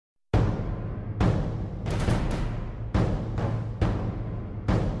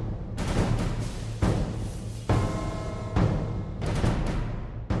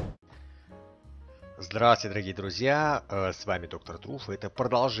Здравствуйте, дорогие друзья, с вами доктор Труф. Это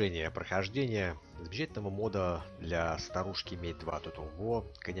продолжение прохождения замечательного мода для старушки Тьмы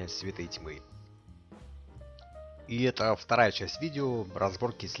Total, Князь Света и Тьмы. И это вторая часть видео,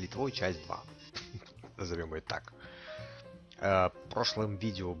 разборки с Литвой, часть 2. Назовем ее так. В прошлом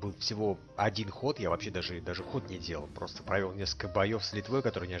видео был всего один ход, я вообще даже ход не делал. Просто провел несколько боев с Литвой,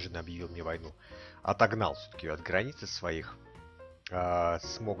 который неожиданно объявил мне войну. Отогнал все-таки от границы своих.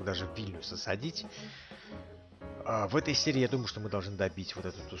 Смог даже Вильнюс осадить. В этой серии я думаю, что мы должны добить вот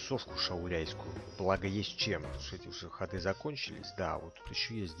эту тусовку шауляйскую. Благо есть чем, потому что эти уже ходы закончились. Да, вот тут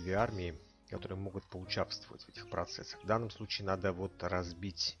еще есть две армии, которые могут поучаствовать в этих процессах. В данном случае надо вот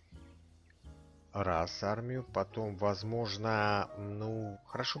разбить раз армию, потом, возможно, ну,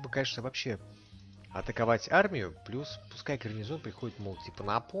 хорошо бы, конечно, вообще атаковать армию, плюс пускай гарнизон приходит, мол, типа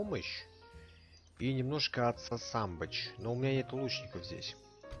на помощь. И немножко отсосамбач. Но у меня нет лучников здесь.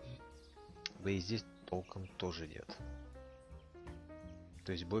 Да и здесь толком тоже нет.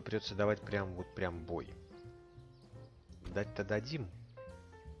 То есть бой придется давать прям бой. Дать-то дадим.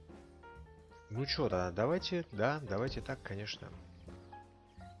 Ну что, да, давайте так, конечно.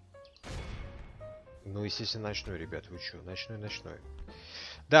 Ну, естественно, ночной, ребят, вы что, ночной.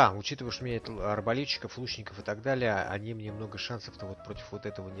 Да, учитывая, что у меня нет арбалетчиков, лучников и так далее, они мне много шансов-то вот против вот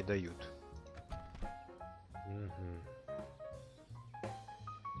этого не дают.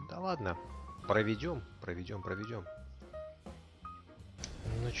 Да ладно, проведем.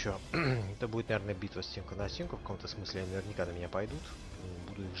 Ну чё, это будет, наверное, битва стенка на стенку. В каком-то смысле наверняка на меня пойдут.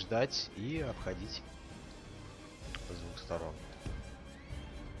 Буду их ждать и обходить с двух сторон.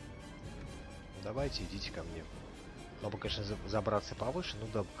 Давайте, идите ко мне. Надо бы, конечно, забраться повыше, ну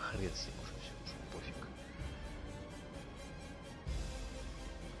да хрен с ним уже, все, пофиг.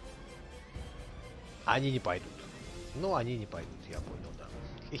 Они не пойдут. Ну, они не пойдут, я понял, да.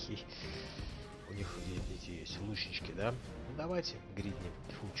 Хе-хе. У них эти есть лучнички, да? Ну, давайте, гридни.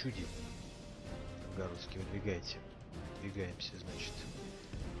 Фу, чуди. Новгородские, выдвигайте. Двигаемся, значит.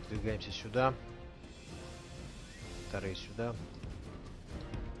 Двигаемся сюда. Вторые сюда.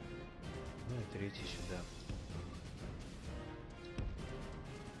 Ну и третий сюда.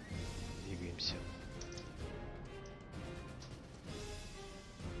 Двигаемся.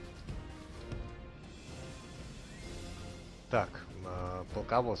 Так,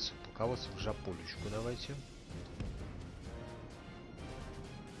 полководцев в жаполечку давайте.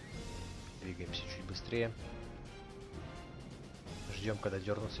 Двигаемся чуть быстрее. Ждем, когда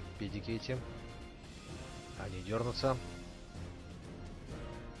дернутся педики эти. Они дернутся.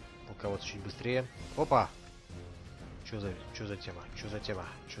 Полководцы чуть быстрее. Опа! Чё за тема?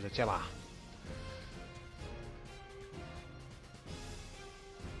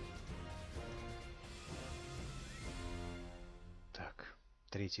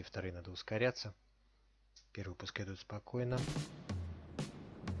 Третий и вторые надо ускоряться. Первый пускай идут спокойно.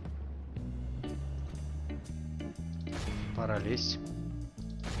 Пора лезть.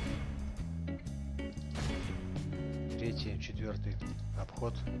 Третий, четвертый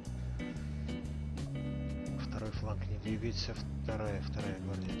обход. Второй фланг не двигается. Вторая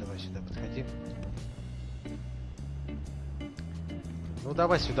гвардия. Давай сюда подходи. Ну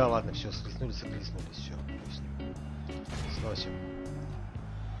давай сюда, ладно, все, схлестнулись, все. Сносим.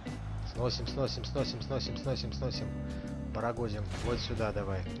 Сносим. Парагозим. Вот сюда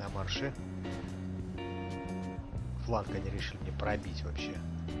давай, на марше. Фланг они решили мне пробить вообще.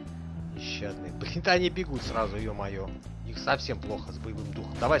 Нещадные. Блин, да они бегут сразу, ё-моё. Их совсем плохо с боевым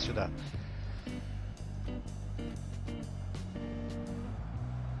духом. Давай сюда.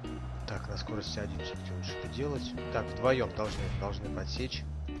 Так, на скорости 1 все-таки лучше это делать. Так, вдвоем должны подсечь.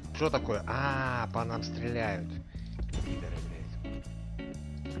 Что такое? По нам стреляют. Пидоры, блядь.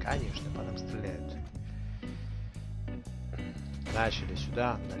 Конечно, по нам стреляют. Начали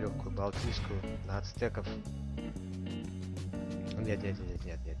сюда, на легкую балтийскую, на ацтеков. Нет,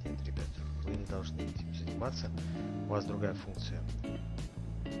 ребят, вы не должны этим заниматься. У вас другая функция.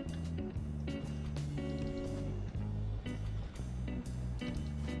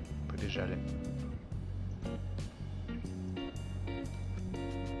 Побежали.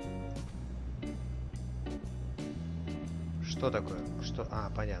 Что такое? Что?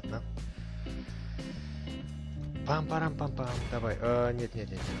 Понятно. Пам-парам-пам-пам. Давай. Нет.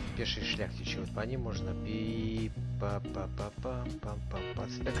 Пешие шляхтичи. Вот по ним можно пи-па-па-па-пам-пам-пам. По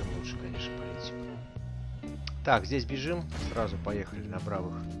стекам лучше, конечно, полить. Так, здесь бежим. Сразу поехали на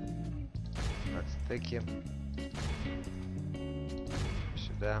правых. Ацтеки.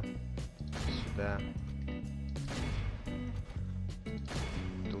 Сюда.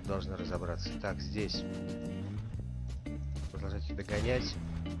 Тут должны разобраться. Так, здесь. Продолжайте догонять.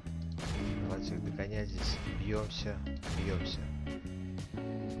 Давайте догонять здесь. Бьемся, бьемся.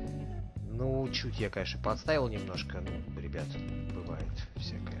 Ну, чуть я, конечно, подставил немножко. Ну, ребят, бывает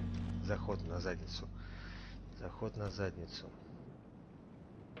всякое. Заход на задницу. Заход на задницу.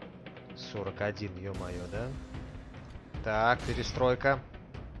 41, ё-моё, да? Так, перестройка.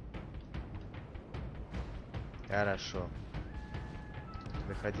 Хорошо.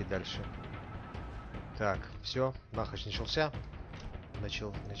 Выходи дальше. Так, все, махач начался.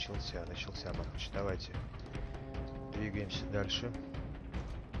 Начался махач. Давайте. Двигаемся дальше.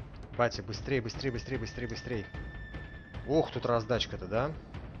 Батя, быстрее, быстрее, быстрее, быстрее, быстрее. Ох, тут раздачка-то, да?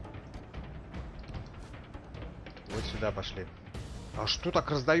 Вот сюда пошли. А что так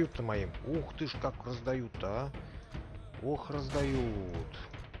раздают-то моим? Ух ты ж, как раздают-то, а? Ох, раздают.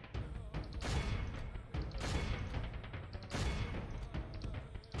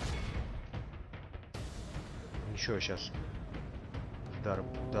 Ничего, сейчас. Удар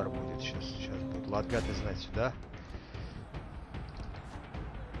будет. Сейчас будет. Ладгаты знать сюда.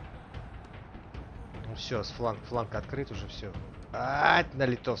 Ну все, фланг открыт уже, все. На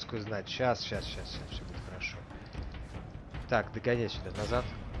литовскую знать. Сейчас, все будет хорошо. Так, догоняй сюда, назад.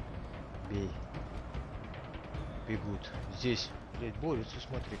 Бей. Бегут. Здесь, блядь, борются,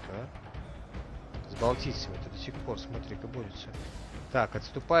 смотри-ка, а. С балтийцами-то до сих пор, смотри-ка, борются. Так,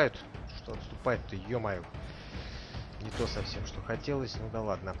 отступают. Что отступает-то, ё-моё. Не то совсем, что хотелось, ну да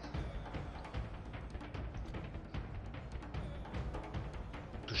ладно.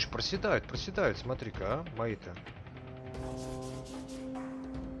 Слушай, проседают, смотри-ка, а, мои-то.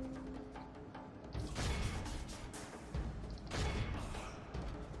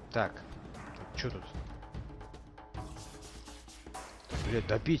 Так, что тут? Блядь,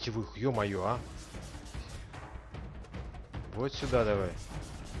 добейте вы их, ё-моё, а. Вот сюда давай.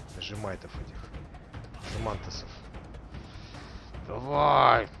 Нажимайтов этих. Жемантосов.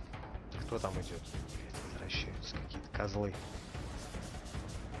 Давай! Кто там идет? Блядь, возвращаются какие-то козлы.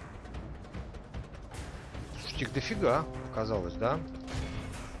 Слушайте, их дофига, казалось, да?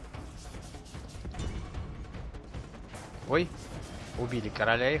 Ой, убили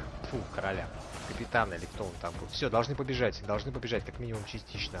короля их. Фу, короля. Капитана или кто он там был. Все, должны побежать, как минимум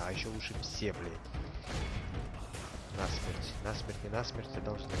частично. А еще лучше все, блядь. Насмерть, не насмерть, а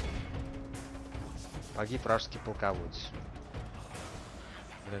должны. Погиб вражеский полководец.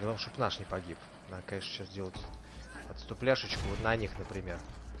 Блин, главное, чтобы наш не погиб. Надо, конечно, сейчас сделать отступляшечку. Вот на них, например.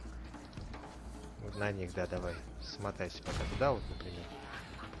 Вот на них, да, давай. Смотайся пока туда, вот, например.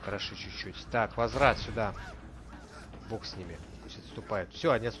 Хорошо, чуть-чуть. Так, возврат сюда. Бог с ними. Пусть отступают.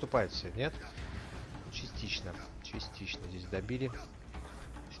 Все, они отступают все, нет? Частично. Частично здесь добили.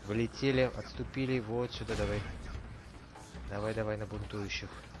 Вылетели, отступили. Вот сюда давай. Давай на бунтующих.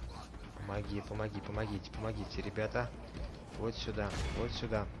 Помогите, ребята. Вот сюда.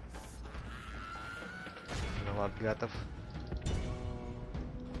 На ладгатов.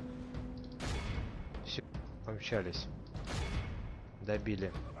 Все, помчались.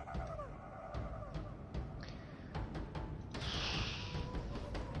 Добили.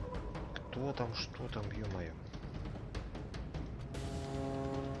 Кто там, что там, ё-моё.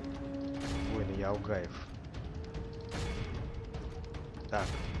 Воины Яугаев. Так,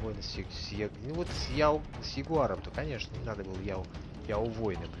 воины ну вот с Ягуаром-то, конечно, не надо было Яу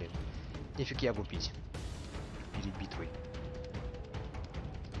воины, блин. Нифиг Ягу пить. Перед битвой.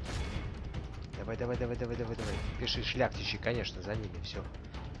 Давай. Пиши шляхтичи, конечно, за ними,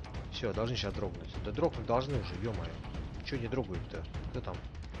 все, должны сейчас дрогнуть. Да дрогнуть должны уже, ё-моё. Чё не дрогают-то? Кто там?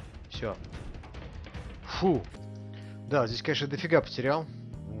 Все. Фу. Да, здесь, конечно, дофига потерял.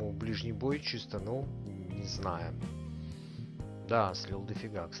 Ну, ближний бой чисто, ну, не знаю. Да, слил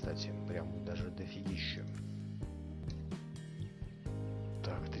дофига, кстати. Прям даже дофигища.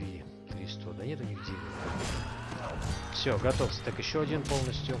 Так, 300. Да нет у них 9. Все, готов. Так, еще один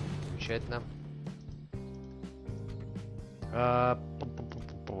полностью. Замечательно.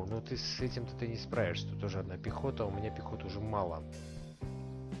 Ну ты с этим-то ты не справишься. Тут тоже одна пехота. У меня пехоты уже мало.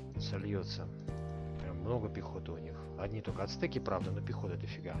 Сольется. Прям много пехоты у них. Одни только ацтеки, правда, но пехота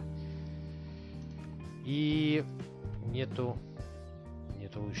дофига. И нету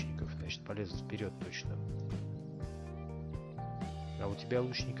лучников, значит, полезут вперед точно. А у тебя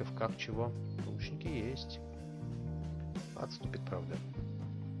лучников как, чего? Лучники есть. Отступит, правда.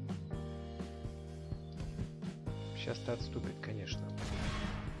 Сейчас-то отступит, конечно.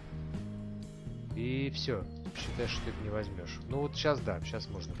 И все. Считай, что ты это не возьмешь. Ну вот сейчас, да, сейчас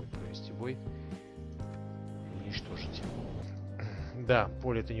можно будет провести бой. Уничтожить. Да,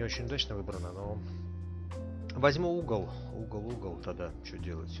 поле-то не очень удачно выбрано, но... Возьму угол. Угол тогда. Что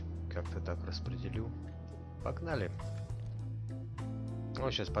делать? Как-то так распределю. Погнали. Ну,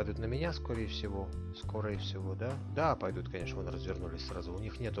 сейчас пойдут на меня, скорее всего. Скорее всего, да? Да, пойдут, конечно, вон развернулись сразу. У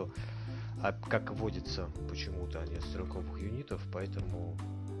них нету, как водится, почему-то нет стрелковых юнитов, поэтому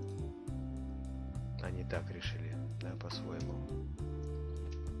они так решили, да, по-своему.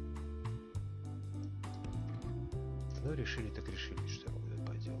 Ну, решили так решили, что я могу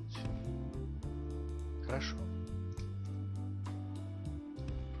поделать. Хорошо.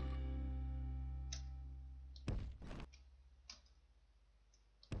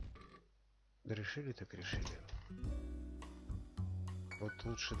 Да решили так решили. Вот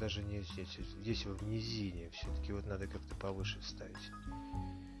лучше даже не здесь. Здесь в низине. Все-таки вот надо как-то повыше ставить.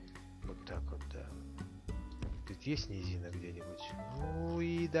 Вот так вот, да. Тут есть низина где-нибудь? Ну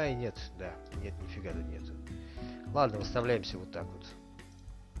и да, и нет. Да, нет, нифига тут нету. Ладно, выставляемся вот так вот.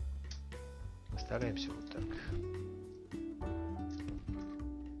 Выставляемся вот так.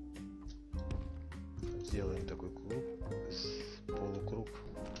 Сделаем такой круг. Полукруг.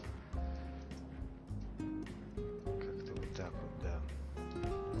 Как-то вот так вот, да.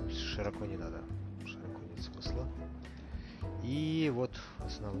 Ну, широко не надо. Широко нет смысла. И вот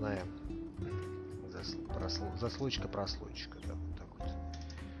основная заслоечка-прослоечка. Да, вот так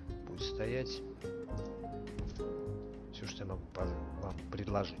вот будет стоять. Все, что я могу вам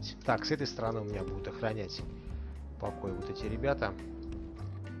предложить. Так, с этой стороны у меня будут охранять покой вот эти ребята.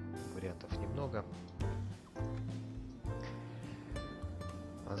 Вариантов немного.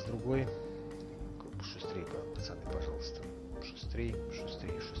 А с другой... Шустрее, пацаны, пожалуйста. Шустрее,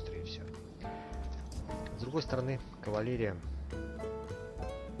 шустрее, шустрее, все. С другой стороны, кавалерия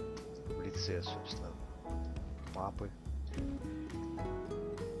в лице, собственно, папы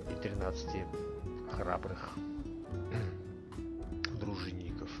и 13 храбрых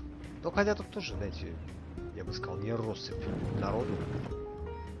дружинников. Но хотя тут тоже, знаете, я бы сказал, не россыпь народу.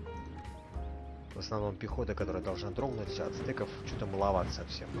 В основном пехота, которая должна дрогнуть, от стеков что-то маловато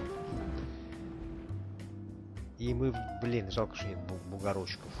совсем. И мы, блин, жалко, что нет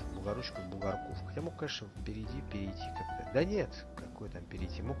бугорочков, бугорков. Хотя мог, конечно, перейти как-то. Да нет, какой там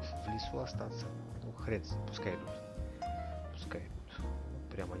перейти, мог в лесу остаться. Ну, хрен, пускай идут. Пускай идут.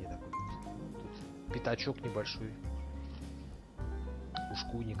 Прямо они так идут. Тут пятачок небольшой.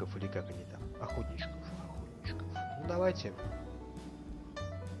 Ушкуйников или как они там. Охотничков. Ну, давайте.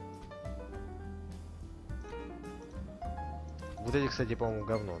 Вот эти, кстати, по-моему,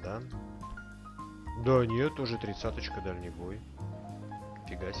 говно, да? Да нет, тоже 30-очка дальний бой.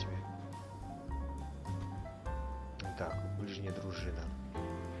 Фига себе. Так, ближняя дружина.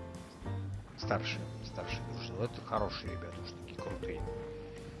 Старшая дружина. Вот это хорошие ребята, уж такие крутые.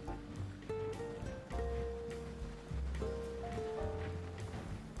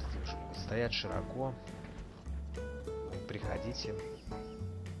 Стоят широко. Приходите.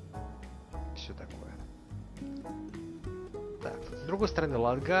 Все такое. Так, с другой стороны,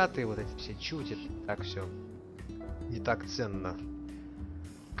 ладгаты, вот эти все чути, так все не так ценно,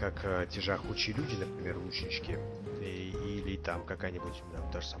 как те же охучие люди, например, лучнички, или там какая-нибудь,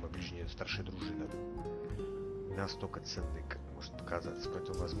 та же самая ближняя старшая дружина. Настолько ценной, как может показаться,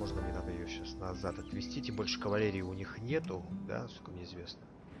 поэтому, возможно, мне надо ее сейчас назад отвести, тем больше кавалерии у них нету, да, сколько мне известно.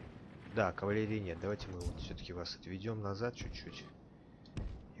 Да, кавалерии нет, давайте мы вот все-таки вас отведем назад чуть-чуть,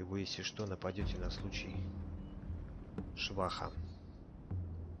 и вы, если что, нападете на случай шваха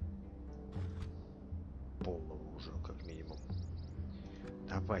полного уже, как минимум.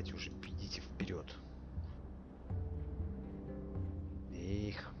 Давайте уже, идите вперед.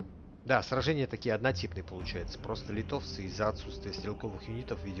 Их. Да, сражения такие однотипные получаются. Просто литовцы из-за отсутствия стрелковых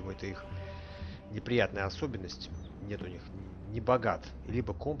юнитов, видимо, это их неприятная особенность. Нет у них, не богат.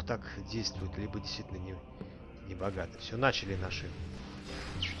 Либо комп так действует, либо действительно не богаты. Все, начали наши.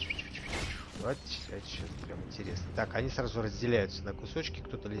 Вот, сейчас прям интересно. Так, они сразу разделяются на кусочки.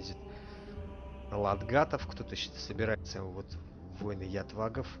 Кто-то лезет на ладгатов, кто-то собирается вот воины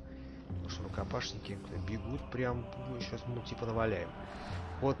ятвагов. Потому что рукопашники бегут прям. Сейчас мы типа наваляем.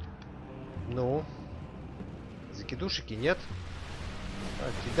 Вот, ну. Закидушики нет.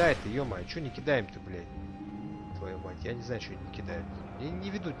 Кидает-то, ё-моё. Чё не кидаем-то, блядь? Твою мать, я не знаю, что они кидают. Не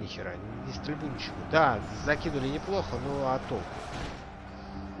ведут ни хера, ни стрельбу, ничего. Да, закинули неплохо, ну а толку?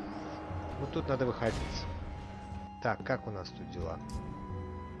 Вот тут надо выходить. Так, как у нас тут дела?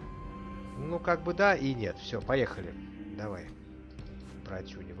 Ну, как бы да и нет. Все, поехали. Давай.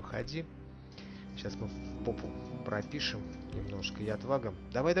 Братью, не выходи. Сейчас мы в попу пропишем немножко ятвагом.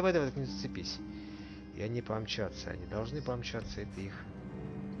 Давай, так не зацепись. И они помчатся. Они должны помчаться. Это их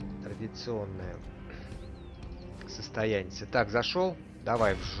традиционное состояние. Так, зашел?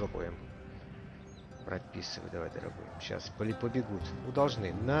 Давай в жопу им. Прописывай, давай, дорогой. Сейчас побегут. Ну,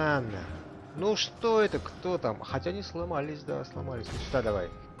 должны. На. Ну что это? Кто там? Хотя они сломались, да, сломались. Вот сюда давай.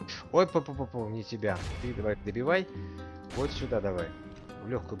 Ой, не тебя. Ты давай добивай. Вот сюда давай. В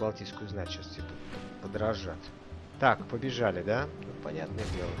легкую балтийскую знать сейчас тебе подорожат. Так, побежали, да? Ну, понятное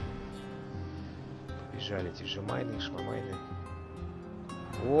дело. Побежали эти жемайны, шмамайны.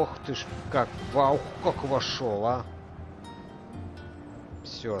 Ох ты ж, как, вау, как вошел, а!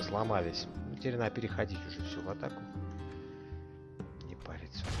 Все, сломались. Ну, теперь надо переходить уже все в атаку. Не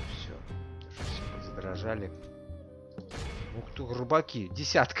париться уже, все. Все подзадрожали. Ух ты, рыбаки,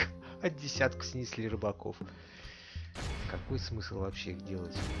 десятка. От десятка снесли рыбаков. Какой смысл вообще их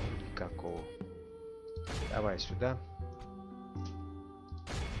делать? Ну, никакого. Давай сюда.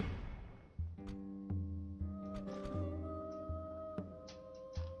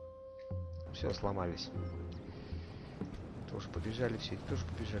 Все, сломались. Тоже побежали все, эти тоже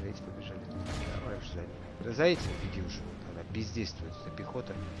побежали, эти побежали. Давай уже за ними. Да за этим иди уже. Она бездействует, эта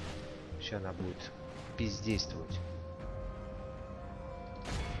пехота. Сейчас она будет бездействовать.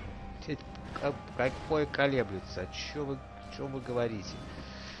 Какое колеблется? Что вы говорите?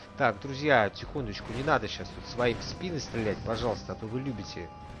 Так, друзья, тихонечку, не надо сейчас тут своим в спины стрелять, пожалуйста, а то вы любите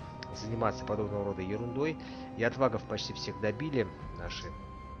заниматься подобного рода ерундой. И отвагов почти всех добили, наши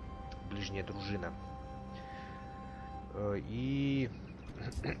ближняя дружина. И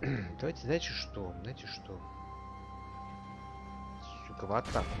давайте, знаете что? Сука, в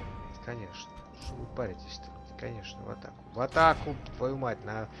атаку. Конечно. Что вы паритесь-то? Конечно, в атаку. В атаку, твою мать,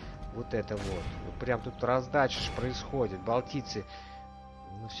 на вот это вот. Ну, прям тут раздача происходит. Балтийцы.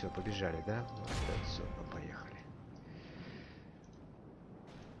 Ну все, побежали, да? Ну, да, все, ну, поехали.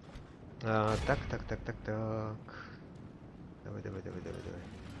 Так. Давай.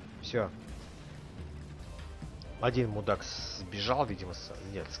 Все. Один мудак сбежал, видимо.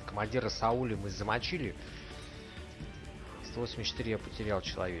 Нет, командира Саули мы замочили. 184 я потерял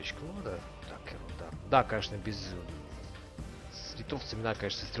человечка. Ну да, так, ерунда. Да, конечно, без... С литовцами надо,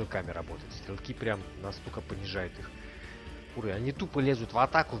 конечно, стрелками работать. Стрелки прям настолько понижают их. Уры, они тупо лезут в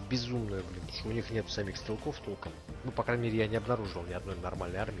атаку, в безумную, блин, потому что у них нет самих стрелков толком. Ну, по крайней мере, я не обнаружил ни одной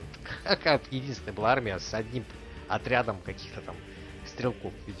нормальной армии. Какая единственная была армия с одним отрядом каких-то там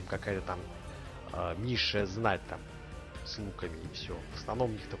стрелков. Видимо, какая-то там низшая знать там с луками и все. В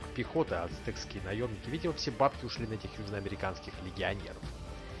основном у них только пехота, ацтекские наемники. Видимо, все бабки ушли на этих южноамериканских легионеров.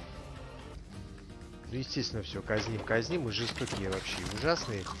 Ну, естественно, все, казним, и жестокие вообще,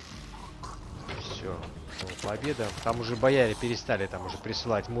 ужасные. Все, победа. Там уже бояре перестали там уже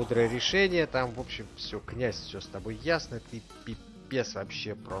присылать мудрое решение. Там, в общем, все, князь, все с тобой ясно. Ты пипец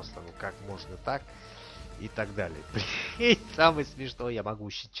вообще просто, ну как можно так? И так далее. И самое смешное, я могу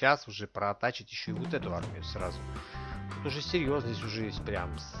сейчас уже проатачить еще и вот эту армию сразу. Тут уже серьезно, здесь уже есть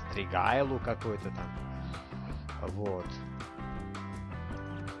прям Стригайлу какой-то там. Вот.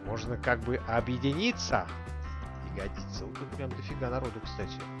 Можно как бы объединиться и годится. Вот тут прям дофига народу,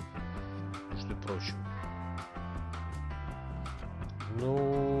 кстати. Между прочим.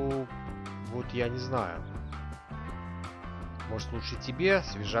 Ну, вот я не знаю. Может, лучше тебе,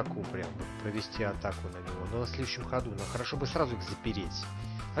 свежаку, прям провести атаку на него. Но на следующем ходу. Но хорошо бы сразу их запереть.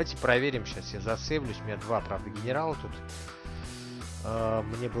 Давайте проверим. Сейчас я засейвлюсь. У меня два, правда, генерала тут.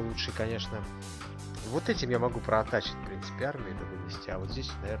 Мне бы лучше, конечно... Вот этим я могу проатачить, в принципе, армию да вынести. А вот здесь,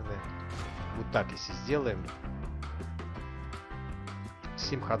 наверное, вот так, если сделаем.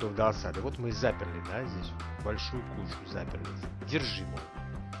 7 ходов до осады. Вот мы и заперли, да, здесь. Большую кучу заперли. Держи, мол.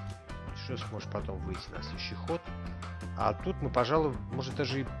 Что сможешь потом выйти на следующий ход. А тут мы, пожалуй, может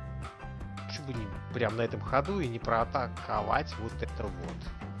даже и... Почему бы не прям на этом ходу и не проатаковать вот это вот.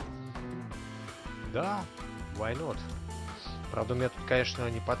 Да, why not? Правда, у меня тут, конечно,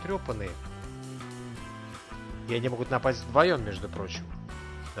 они потрепанные. И они могут напасть вдвоем, между прочим.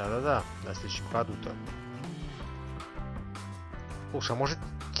 Да-да-да, на следующем ходу-то. Слушай, а может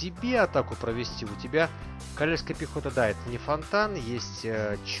тебе атаку провести? У тебя королевская пехота, да, это не фонтан, есть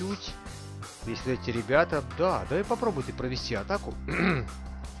чуть. Есть эти ребята. Да, давай попробуй ты провести атаку.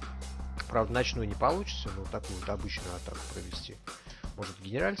 Правда, ночную не получится, но такую вот обычную атаку провести. Может,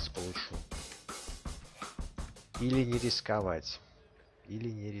 генеральцы получу? Или не рисковать?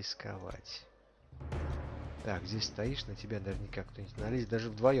 Так, здесь стоишь, на тебя наверняка кто-нибудь налезет. Даже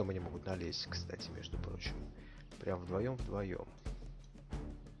вдвоем они могут налезть, кстати, между прочим. Прям вдвоем.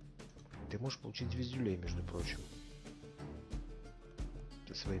 Ты можешь получить звездюлей, между прочим.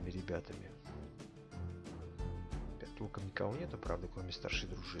 Со своими ребятами. Толком никого нету, правда, кроме старшей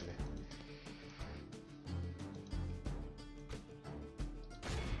дружины.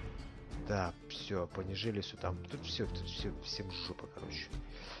 Да, все, понижили все там. Тут все, всем жопа, короче.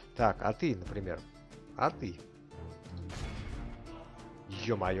 Так, а ты, например. А ты?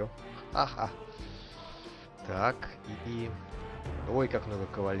 Ё-моё. Ха-ха-ха. Так, и... Ой, как много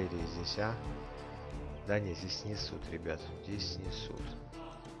кавалерии здесь, а. Да не, здесь снесут, ребят. Здесь снесут.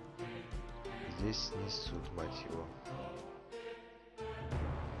 Здесь снесут, мать его.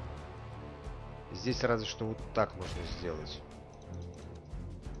 Здесь разве что вот так можно сделать.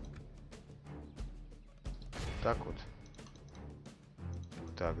 Так вот.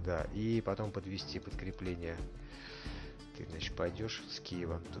 Так, да. И потом подвести подкрепление. Ты, значит, пойдешь с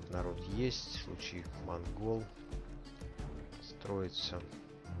Киева. Тут народ есть. В случае монгол строится.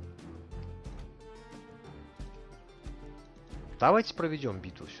 Давайте проведем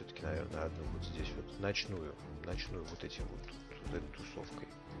битву все-таки, наверное, одну вот здесь вот. Ночную вот этим вот этой тусовкой.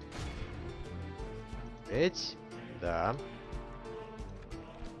 Эть, да.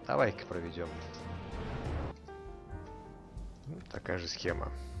 Давай-ка проведем. Такая же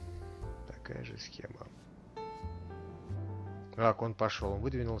схема. Такая же схема. Так, он пошел, он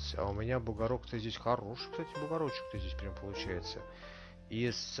выдвинулся. А у меня бугорок-то здесь хороший, кстати, бугорочек-то здесь прям получается. И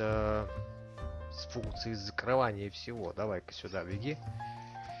с функцией закрывания всего. Давай-ка сюда беги.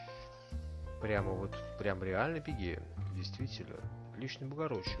 Прямо вот, прям реально беги. Действительно. Отличный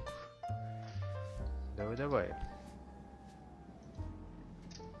бугорочек. Давай.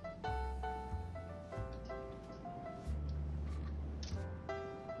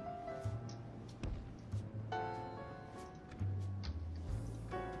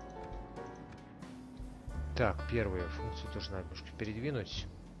 Так, первую функцию тоже надо немножко передвинуть.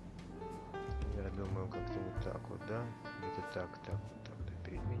 Я думаю, как-то вот так вот, да? Где-то так, да,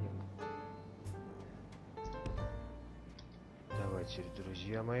 передвинем. Давайте,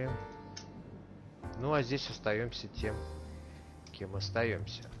 друзья мои. Ну, а здесь остаемся тем, кем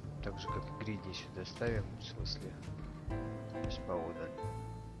остаемся. Так же, как и гридни сюда ставим, в смысле, здесь поодаль.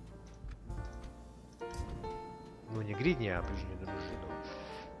 Ну, не гридни, а ближнюю дружину.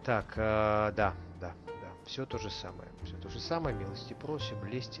 Так, да. Все то же самое. Все то же самое. Милости просим,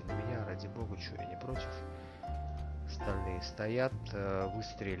 лезьте на меня, ради бога, что я не против. Остальные стоят,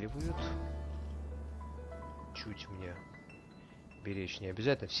 выстреливают. Чуть мне беречь не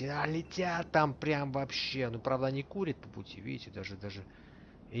обязательно. Все летят там прям вообще. Ну, правда, они курят по пути, видите, даже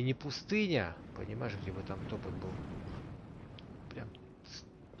и не пустыня. Понимаешь, где бы там топот был. Прям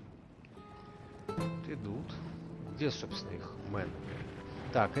идут. Где, собственно, их мэн?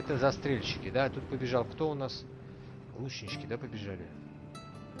 Так, это застрельщики, да? Тут побежал кто у нас? Лучнички, да, побежали?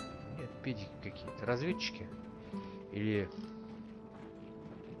 Нет, педики какие-то. Разведчики? Или...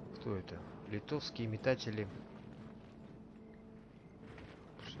 Кто это? Литовские метатели.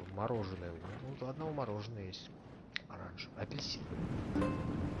 Что, мороженое? Ну, одного мороженое есть. Оранжевый. Апельсин.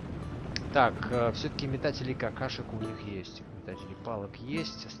 Так, все-таки метатели какашек у них есть. Метатели палок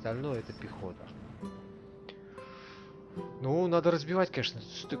есть. Остальное это пехота. Ну, надо разбивать, конечно,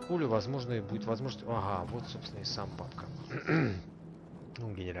 стыкулю. Возможно, и будет возможность... Ага, вот, собственно, и сам папка.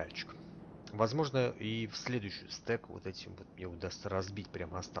 Ну, генеральчик. Возможно, и в следующий стек вот этим вот мне удастся разбить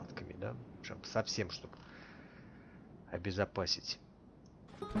прямо остатками, да? Прям совсем, чтобы обезопасить.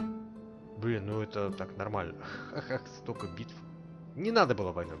 Блин, ну это так нормально. Ах, столько битв. Не надо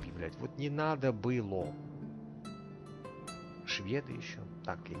было войну объявлять. Вот не надо было. Шведы еще.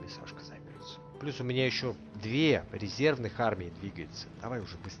 Так, ими Сашка займется. Плюс у меня еще 2 резервных армии двигается. Давай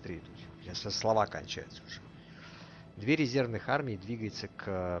уже быстрее тут. У меня сейчас слова кончаются уже. 2 резервных армии двигается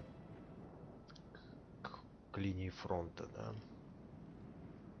к линии фронта, да.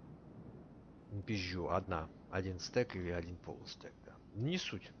 Не пизжу. Один стек или один полустек, да. Не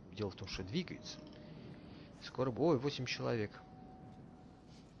суть. Дело в том, что двигается. Скоро... Ой, 8 человек.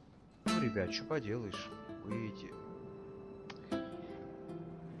 Ну, ребят, что поделаешь? Выйди.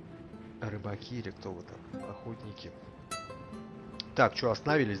 Рыбаки или кто вы там? Охотники. Так, что,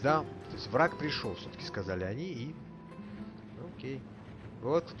 остановились, да? То есть враг пришел, все-таки сказали они, и... Окей.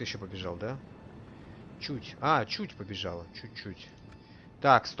 Вот кто-то еще побежал, да? Чуть. Чуть побежала. Чуть-чуть.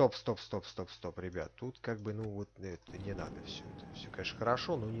 Так, стоп, ребят. Тут как бы, ну вот, это не надо все. Это все, конечно,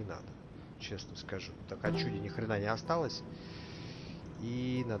 хорошо, но не надо. Честно скажу. Так, от чуди ни хрена не осталось.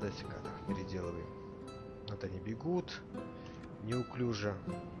 И надо эти переделываем. Вот они бегут. Неуклюже.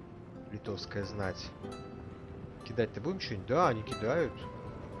 Литовская знать. Кидать-то будем что-нибудь? Да, они кидают.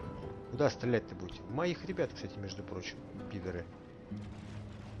 Куда стрелять-то будете? Моих ребят, кстати, между прочим, пидоры.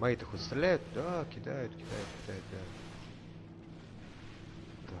 Мои-то хоть стреляют? Да, кидают, да.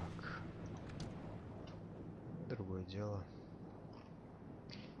 Так. Другое дело.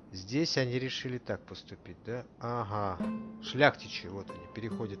 Здесь они решили так поступить, да? Ага. Шляхтичи, вот они,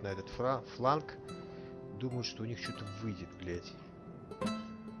 переходят на этот фланг. Думают, что у них что-то выйдет, блядь.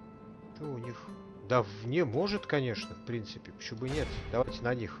 У них... Да, не может, конечно, в принципе. Почему бы нет? Давайте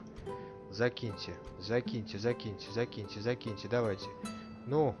на них Закиньте, закиньте, закиньте, закиньте, закиньте, давайте.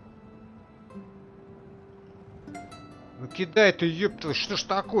 Ну. Ну кидай ты, ёпта, что ж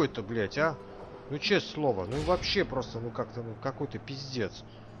такое-то, блядь, а? Ну, честное слово, ну вообще просто, ну как-то, ну какой-то пиздец.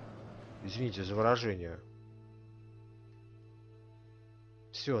 Извините за выражение.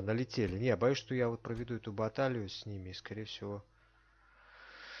 Все, налетели. Не, я боюсь, что я вот проведу эту баталию с ними, и, скорее всего...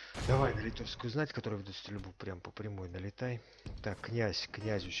 Давай на литовскую знать, которая ведут стрельбу прям по прямой, налетай. Так,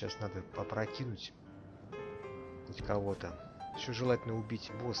 князю сейчас надо попрокинуть. Хоть кого-то. Еще желательно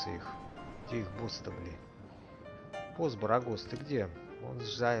убить босса их. Где их босс-то, блин? Босс Барагос, ты где? Он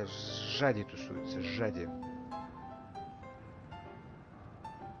сжади тусуется, сжади.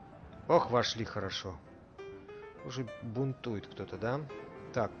 Ох, вошли хорошо. Уже бунтует кто-то, да?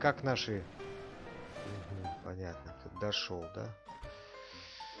 Так, как наши... Угу, понятно, кто дошел, да?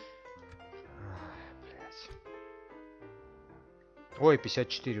 Блять. Ой,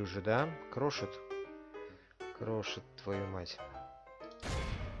 54 уже, да? Крошит? Крошит, твою мать.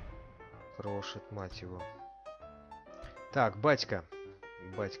 Крошит, мать его. Так, батька.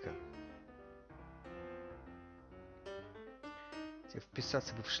 Батька. Тебе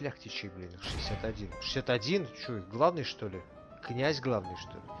вписаться бы в шляхтичей, блин. 61. 61? Че, их главный, что ли? Князь главный,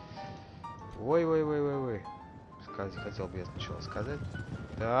 что ли? Ой-ой-ой-ой-ой. Хотел бы я сначала сказать.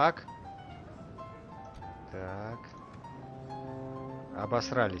 Так. Так.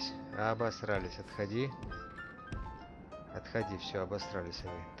 Обосрались. Обосрались. Отходи. Отходи, все, обосрались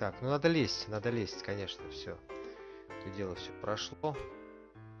они. Так, ну надо лезть, конечно, все. Это дело все прошло.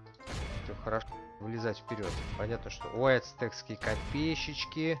 Все хорошо. Вылезать вперед. Понятно, что... Ой, ацтекские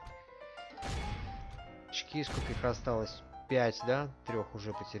копеечки. Сколько их осталось? 5, да? 3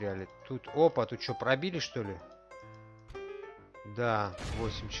 уже потеряли. Тут... Опа, тут что, пробили, что ли? Да,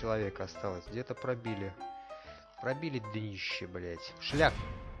 8 человек осталось. Где-то пробили. Пробили днище, блядь. Шляп.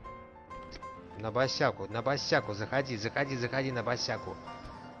 На босяку, заходи, заходи, заходи на босяку.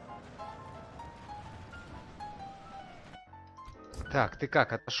 Так, ты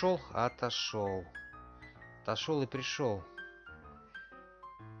как, отошел? Отошел. Отошел и пришел.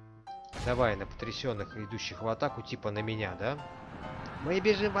 Давай на потрясенных, идущих в атаку, типа на меня, да? Мы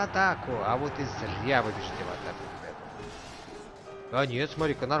бежим в атаку, а вот и зря вы бежите в атаку. А нет,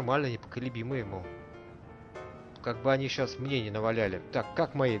 смотри-ка, нормально, непоколебимые ему. Как бы они сейчас мне не наваляли. Так,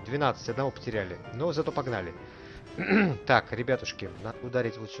 как мои? 12, одного потеряли. Но зато погнали. Так, ребятушки, надо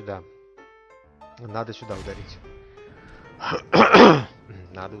ударить вот сюда. Надо сюда ударить.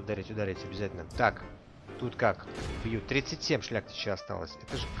 Надо ударить обязательно. Так, тут как? Бьют. 37 шляхтичей осталось.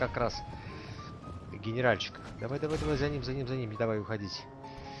 Это же как раз генеральчик. Давай, давай, давай, за ним, за ним, за ним. Не давай уходить.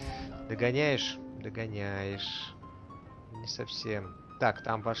 Догоняешь? Догоняешь. Не совсем. Так,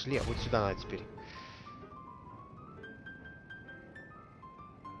 там пошли. Вот сюда надо теперь.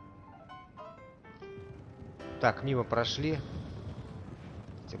 Так, мимо прошли.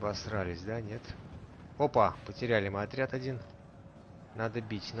 Обосрались, да? Нет? Опа, потеряли мы отряд один. Надо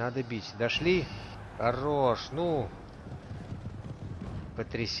бить, надо бить. Дошли? Хорош, ну.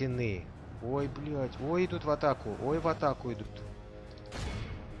 Потрясены. Ой, блядь. Ой, идут в атаку. Ой, в атаку идут.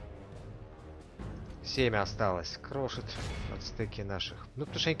 7 осталось. Крошит ацтеки наших. Ну,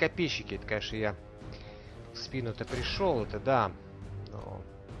 потому что они копейщики. Это, конечно, я в спину-то пришел. Это да. Но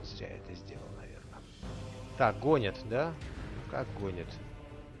зря это сделал, наверное. Так, гонят, да? Как гонят?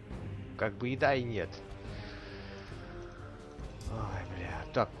 Как бы и да, и нет. Ой, бля.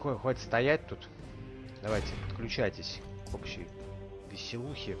 Так, хватит стоять тут. Давайте, подключайтесь к общей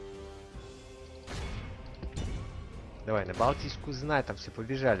веселухе. Давай, на Балтийскую знать, там все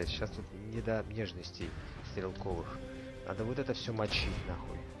побежали. Сейчас тут не до нежностей стрелковых. Надо вот это все мочить,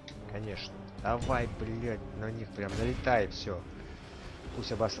 нахуй. Конечно. Давай, блядь, на них прям налетай, все.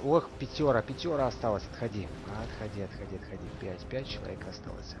 Пусть Ох, пятера осталось. Отходи. Отходи. 5 человек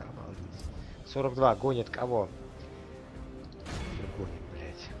осталось. Обалдеть. 42. Гонит кого? Гонит,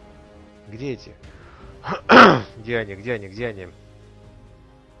 блядь. Где эти? Где они?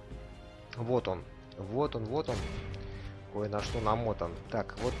 Вот он. Ой, на что намотан.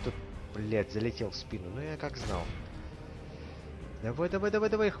 Так, вот тут, блядь, залетел в спину. Ну, я как знал. Давай.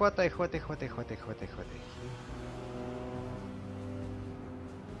 Хватай.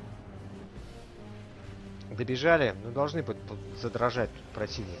 Добежали? Ну, должны задрожать тут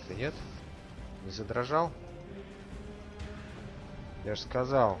противник-то, нет? Не задрожал? Я же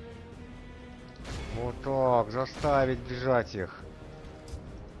сказал. Вот так, заставить бежать их.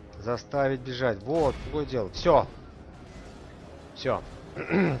 Заставить бежать. Вот, другое дело. Все.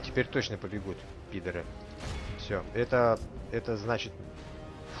 Теперь точно побегут, пидоры. Все. Это значит...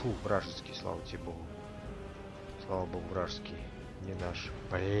 Фу, вражеский, слава тебе богу. Слава богу, вражеский. Не наш.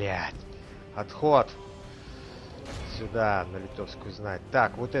 Блядь. Отход. Сюда, на литовскую знать.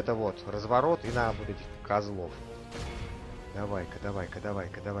 Так, вот это вот. Разворот и на вот этих козлов. Давай-ка, давай-ка,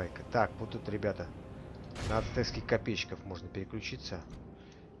 давай-ка, давай-ка. Так, вот тут, ребята, на ацтекских копейщиков можно переключиться.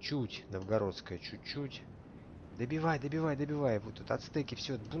 Чуть, Новгородская, чуть-чуть. Добивай, добивай, добивай. Вот тут ацтеки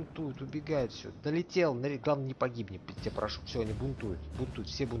все бунтуют, убегают, все. Долетел, главное не погибни, тебя прошу. Все, они бунтуют, бунтуют,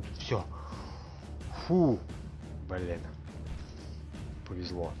 все бунтуют, все. Фу, блин.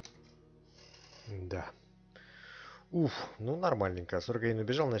 Повезло. Да. Уф, ну нормальненько. 41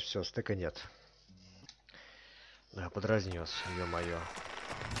 убежал, значит все, стека нет. Да, подразнес, ё-моё.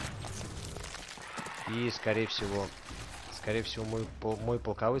 И, скорее всего, мой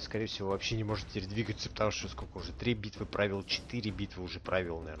полковой, скорее всего, вообще не может теперь двигаться, потому что сколько уже? 3 битвы провел, 4 битвы уже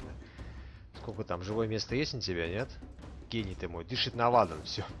провел, наверное. Сколько там? Живое место есть на тебя, нет? Гений ты мой. Дышит на ладан.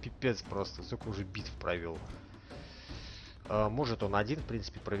 Все, пипец просто. Сколько уже битв провел. Может он один, в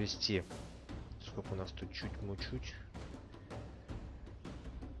принципе, провести. Сколько у нас тут? Чуть-чуть.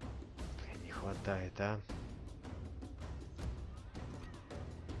 Не хватает, а?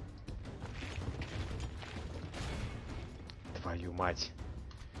 Твою мать.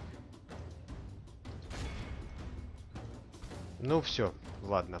 Ну все,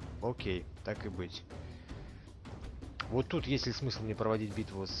 ладно, окей, так и быть. Вот тут есть ли смысл мне проводить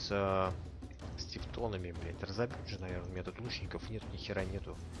битву с тевтонами, блядь. Разобьют же, наверное, у меня тут лучников нет, ни хера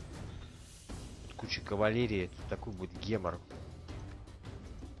нету. Тут куча кавалерии, тут такой будет гемор.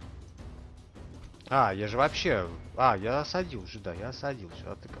 А, я же вообще... А, я осадил же, да, я осадил.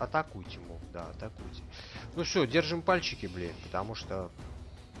 Все, атакуйте, мол, да, атакуйте. Ну что, держим пальчики, блин, потому что...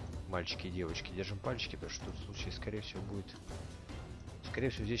 Мальчики и девочки, держим пальчики, потому что в случае, скорее всего, будет... Скорее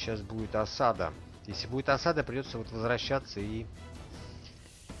всего, здесь сейчас будет осада. Если будет осада, придется вот возвращаться и...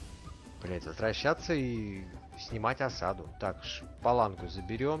 Блять, возвращаться и снимать осаду. Так, паланку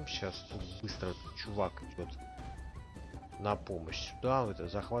заберем. Сейчас тут быстро чувак идет на помощь сюда. Это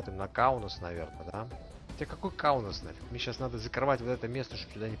захватываем на Каунас, наверное, да? Хотя какой Каунас нафиг? Мне сейчас надо закрывать вот это место,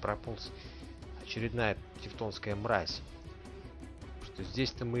 чтобы туда не прополз очередная тевтонская мразь. Что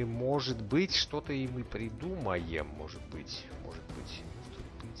здесь-то мы, может быть, что-то и мы придумаем. Может быть. Тут,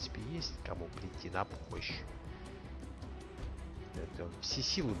 в принципе, есть кому прийти на помощь. Это все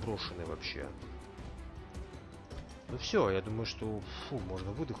силы брошены вообще. Ну все, я думаю, что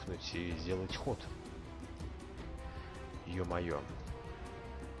можно выдохнуть и сделать ход. Ё-моё.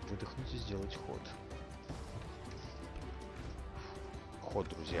 Выдохнуть и сделать ход. Ход,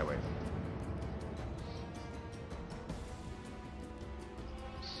 друзья мои.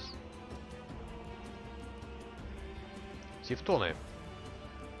 Тевтоны.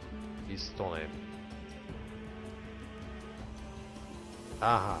 Истоны.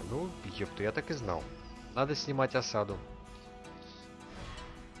 Ага, ну, ёпта, я так и знал. Надо снимать осаду.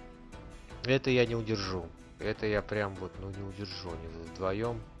 Это я не удержу. Это я прям вот, ну, не удержу. Они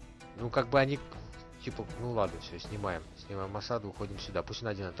вдвоем. Ну, как бы они, типа, ну ладно, все, снимаем. Снимаем осаду, уходим сюда. Пусть он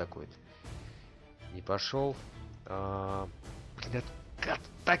один атакует. Не пошел. Блин,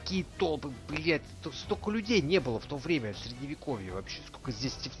 такие толпы, блядь. Столько людей не было в то время, в средневековье вообще. Сколько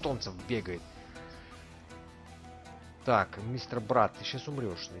здесь тевтонцев бегает. Так, мистер Брат, ты сейчас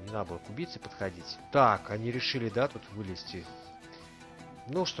умрешь. Не надо было к убийце подходить. Так, они решили, да, тут вылезти.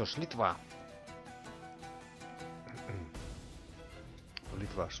 Ну что ж, Литва.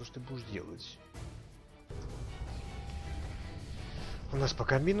 Литва, что ж ты будешь делать? У нас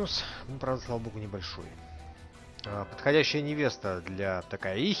пока минус. Ну, правда, слава богу, небольшой. Подходящая невеста для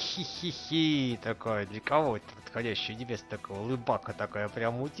такая ихи-хи-хи, такая, для кого это подходящая невеста, такая улыбака такая,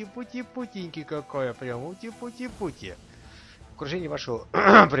 прям ути-пути-путенький какая, прям ути-пути-пути. В окружении вашего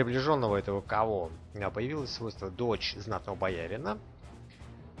приближенного этого кого появилось свойство дочь знатного боярина.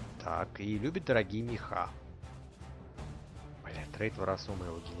 Так, и любит дорогие меха. Бля, трейд воровства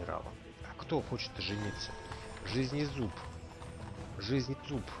моего генерала. А кто хочет жениться? Жизнезуб.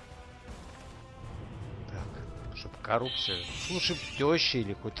 Жизнезуб. Чтобы коррупция. Слушай, теща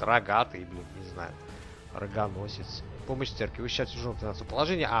или какой-то рогатый, блин, не знаю. Рогоносец. Помощь церкви. Вы сейчас в тяжелом финансовом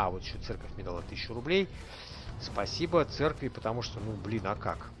положении. А, вот еще церковь мне дала 1000 рублей. Спасибо церкви, потому что, ну, блин, а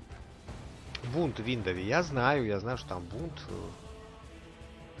как? Бунт в Виндове. Я знаю, что там бунт.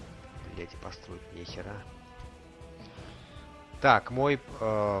 Блять, и построить нехера. Так, мой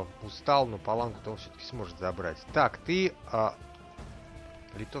устал, но паланку-то он все-таки сможет забрать. Так, ты...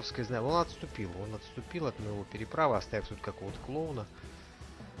 Литовское знамя. Он отступил от моего переправы, оставив тут какого-то клоуна.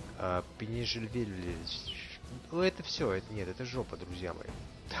 Пенежельвель. Ну, это все. Нет, это жопа, друзья мои.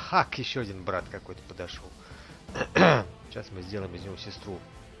 Так, еще один брат какой-то подошел. Сейчас мы сделаем из него сестру.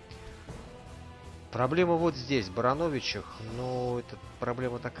 Проблема вот здесь, в Барановичах, но это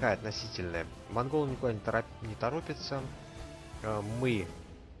проблема такая, относительная. Монголы никуда не торопятся. Мы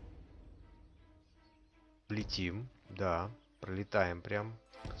летим, да, пролетаем прям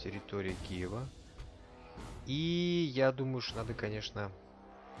по территории Киева. И я думаю, что надо, конечно...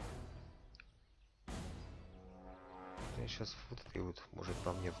 Сейчас вот это вот может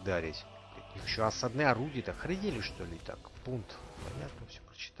по мне вдарить. Их еще осадные орудия-то охренели, что ли? Так, пункт. Понятно, все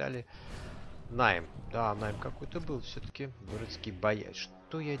прочитали. Найм. Да, найм какой-то был все-таки. Городские боясь.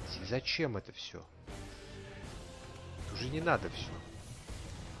 Что я... Зачем это все? Уже не надо все.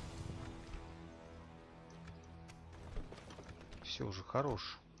 Все уже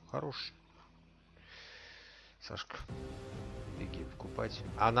хорош. Хорош. Сашка, беги покупать.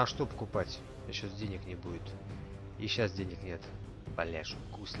 А на что покупать? Сейчас денег не будет. И сейчас денег нет. Поляж,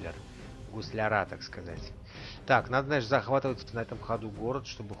 гусляр. Гусляра, так сказать. Так, надо, знаешь, захватывать на этом ходу город,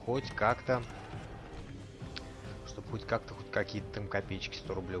 чтобы хоть как-то... Чтобы хоть как-то, хоть какие-то там копеечки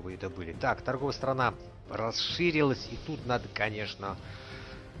 100-рублевые добыли. Так, торговая страна расширилась. И тут надо, конечно,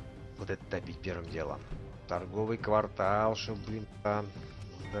 вот это добить первым делом. Торговый квартал, чтобы, блин,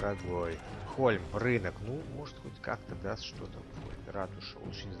 дорогой. Хольм, рынок. Ну, может, хоть как-то даст что-то. Ратуша,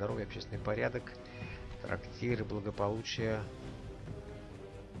 улучшение здоровья, общественный порядок. Трактиры, благополучие.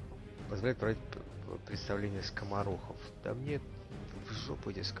 Позволяет проводить представление скоморохов. Да мне в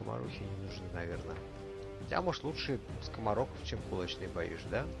жопу эти скоморохи не нужны, наверное. Хотя, может, лучше скоморохов, чем кулачные боишь,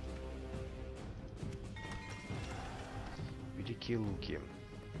 да? Великие луки.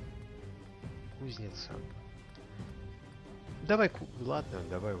 Кузница. Давай, ладно,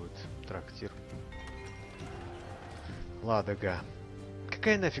 давай вот трактир. Ладога.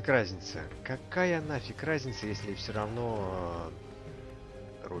 Какая нафиг разница? Какая нафиг разница, если все равно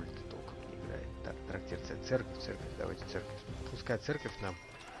роль-то толком не играет? Так, трактир, церковь. Давайте церковь. Пускай церковь нам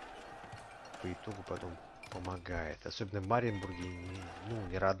по итогу потом помогает. Особенно в Маринбурге, ну,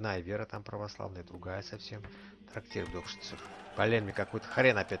 не родная вера там православная, другая совсем. Трактир в Докшицах. Поленми какой-то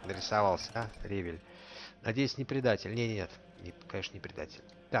хрен опять нарисовался, а, Ревель? Надеюсь, не предатель. Нет, конечно, не предатель.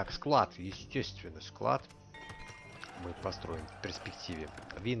 Так, склад, естественно, склад. Мы построим в перспективе.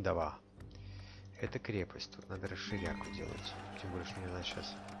 Виндова. Это крепость. Тут надо расширяку делать. Тем более, что мне надо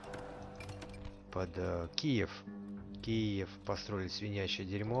сейчас под Киев. Киев построили свинячье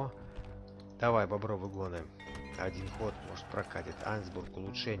дерьмо. Давай, бобровые гоны. Один ход, может, прокатит. Ансбург,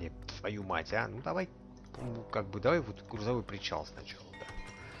 улучшение. Твою мать, а? Ну, давай, как бы, давай вот грузовой причал сначала, да.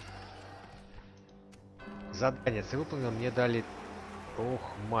 Задание ты выполнил, мне дали...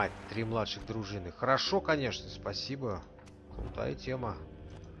 Ох, мать, 3 младших дружины. Хорошо, конечно, спасибо. Крутая тема.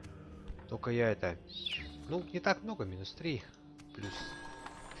 Только я это... Ну, не так много, -3. Плюс...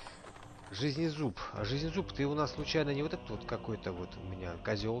 Жизнезуб. А жизнезуб, ты у нас случайно не вот этот вот какой-то вот у меня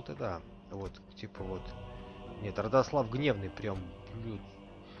козел-то, да. Вот, типа вот... Нет, Родослав Гневный прям...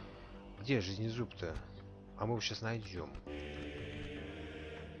 Где жизнезуб-то? А мы его сейчас найдем.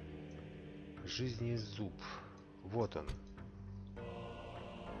 Жизнезуб. Вот он.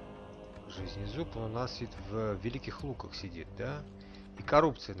 Жизнезуб, он у нас ведь в Великих Луках сидит, да? И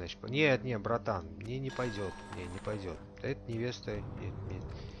коррупция, значит. Нет, не, братан, мне не пойдет. Не пойдет. Это невеста, нет,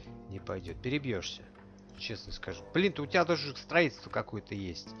 не пойдет. Перебьешься, честно скажу. Блин, у тебя тоже строительство какое-то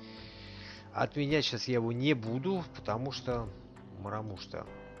есть. Отменять сейчас я его не буду, потому что... Потому что...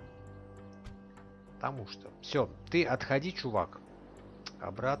 Все, ты отходи, чувак.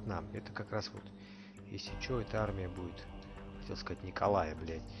 Обратно. Это как раз вот... Если что, это армия будет. Хотел сказать Николая,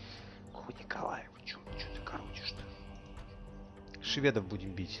 блядь. Какой Николай? Чё ты корочишь-то? Шведов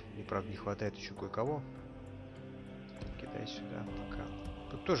будем бить. Мне, правда, не хватает еще кое-кого. Кидай сюда пока.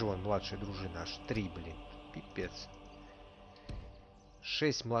 Тут тоже вон младшая дружина. Аж 3, блин. Пипец.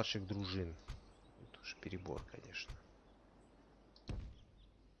 6 младших дружин. Это уж перебор, конечно.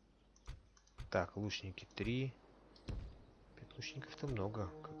 Так, лучники 3. 5 лучников-то много,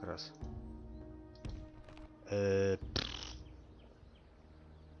 как раз.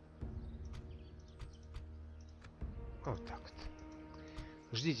 Вот так вот.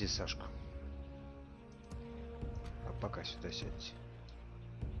 Ждите Сашку. А пока сюда сядьте.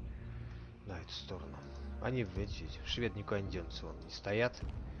 На эту сторону. Они в эти швед никуда не денутся, вон не стоят.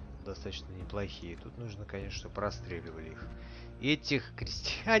 Достаточно неплохие. Тут нужно, конечно, чтобы простреливали их. Этих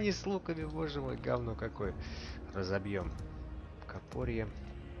крестьяне с луками, боже мой, говно какое. Разобьем. Копорье.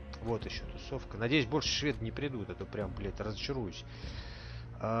 Вот еще тусовка. Надеюсь, больше швед не придут. А то прям, блядь, разочаруюсь.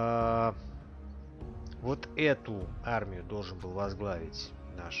 Вот эту армию должен был возглавить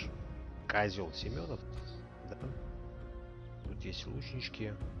наш козел Семенов. Да. Тут есть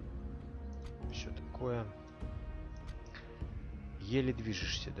лучнички. Все такое. Еле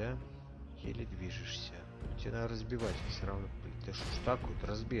движешься, да? Еле движешься. Тебе надо разбивать, все равно. Ты что ж так вот?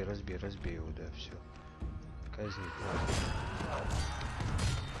 Разбей его, да, все. Казнить надо.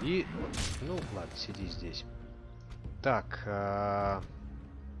 И, ну ладно, сиди здесь. Так,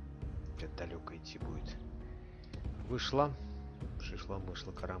 где-то далеко идти будет. Вышла.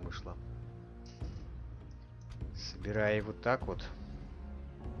 Шишла-мышла, коромышла. Собирай вот так вот.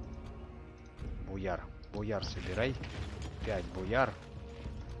 Буяр. Буяр собирай. 5 буяр.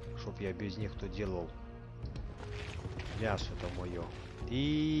 Чтоб я без них то делал. Мясо-то мое.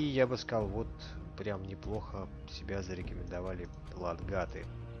 И я бы сказал, вот прям неплохо себя зарекомендовали платгаты.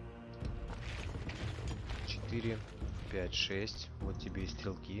 4, 5, 6. Вот тебе и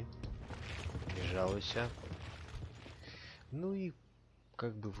стрелки. Не жалуйся. Ну и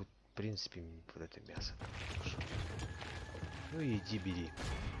как бы вот в принципе вот это мясо. Ну и иди бери.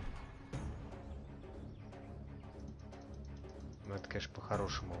 Ну это, конечно,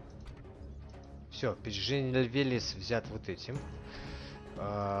 по-хорошему. Все, пережение Велес взят вот этим.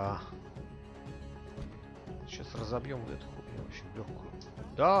 Сейчас разобьем вот эту хуйню очень легкую.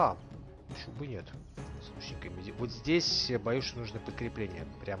 Да, почему бы нет. Слушай, вот здесь боюсь, что нужно подкрепление.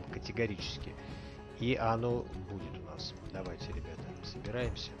 Прям категорически. И оно будет у нас. Давайте, ребята,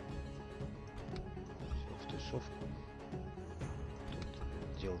 собираемся. Все в тусовку.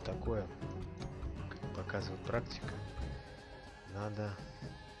 Тут дело такое, как показывает практика. Надо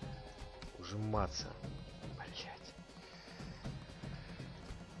ужиматься. Блять.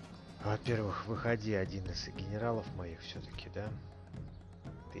 Во-первых, выходи, один из генералов моих все-таки, да?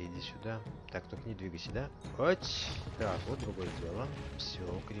 Ты иди сюда. Так, только не двигайся, да? Вот. Так, вот другое дело. Все,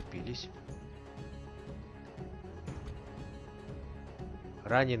 укрепились.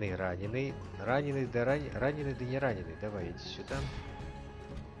 Раненый, раненый. Раненый, да раненый, да не раненый. Давай, иди сюда.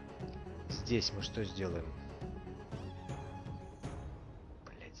 Здесь мы что сделаем?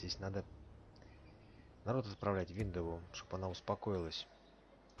 Блять, здесь надо народ отправлять Виндову, чтобы она успокоилась.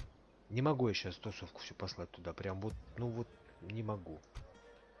 Не могу я сейчас тусовку всю послать туда. Прям вот, ну вот, не могу.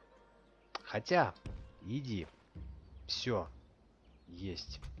 Хотя, иди. Все.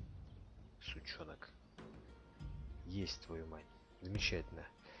 Есть. Сучонок. Есть, твою мать. Замечательно.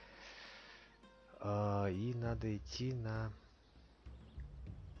 И надо идти на...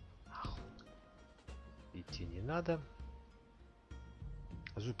 Идти не надо.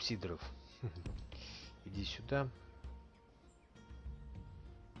 Зуб Сидоров. Иди сюда.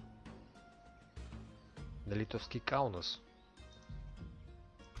 На литовский Каунас.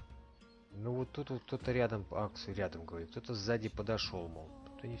 Ну вот тут вот кто-то рядом, рядом говорит, кто-то сзади подошел, мол.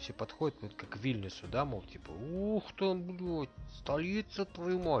 Тут они все подходят, вот как к Вильнюсу, да, мол, типа, ух ты, блядь, столица,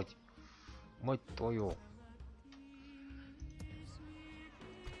 твою мать. Мать твою.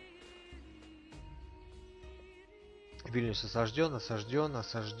 Вильнюс осажден, осажден,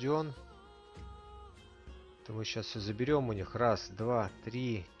 осажден. То мы сейчас все заберем у них. Раз, два,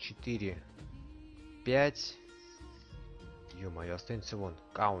 три, 4, 5. Ё-моё, останется вон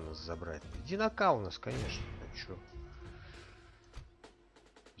Каунас забрать. Иди на Каунас, конечно. А чё?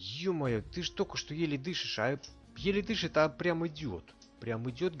 Ё-моё, ты ж только что еле дышишь, а еле дышит, а прям идет. Прям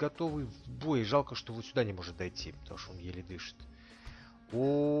идет, готовый в бой. Жалко, что вот сюда не может дойти, потому что он еле дышит.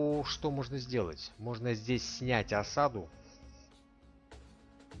 О, что можно сделать? Можно здесь снять осаду.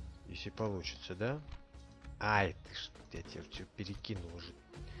 Если получится, да? Ай, ты ж, я тебя все перекинул уже.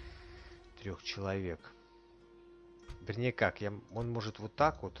 3 человек. Вернее как, он может вот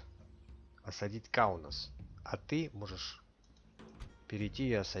так вот осадить Каунас. А ты можешь перейти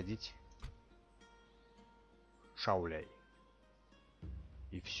и осадить Шауляй.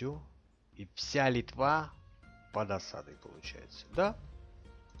 И все. И вся Литва под осадой получается. Да?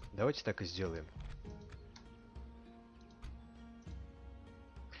 Давайте так и сделаем.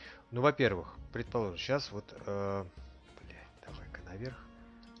 Ну, во-первых, предположим, сейчас вот... давай-ка наверх.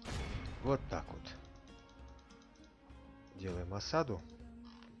 Вот так вот. Делаем осаду.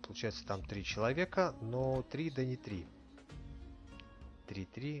 Получается там 3 человека, но 3 да не 3.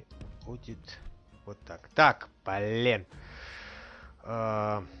 3 будет вот так. Так, блин.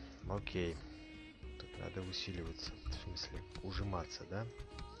 Окей. Тут надо усиливаться. В смысле, ужиматься, да?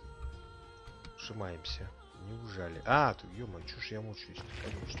 Ужимаемся. Не ужали. А, тут, ё-моё, чё ж я мучаюсь?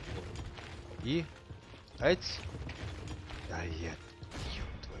 Конечно, помню. И... Ать! Да я...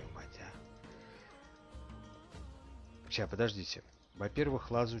 Ёб твою мать, а. Сейчас, подождите.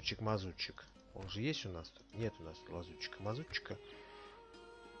 Во-первых, лазутчик-мазутчик. Он же есть у нас тут? Нет у нас лазутчика-мазутчика.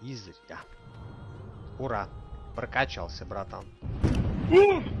 Да. Ура! Прокачался, братан.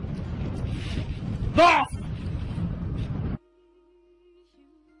 Да!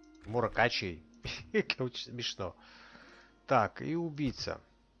 Муракачей. Очень смешно. Так, и убийца.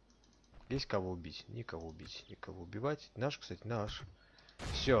 Есть кого убить? Никого убить. Никого убивать. Наш, кстати, наш.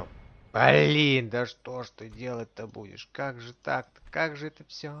 Все. Блин, да что ж ты делать-то будешь? Как же так-то? Как же это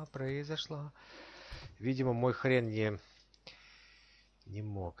все произошло? Видимо, мой хрен не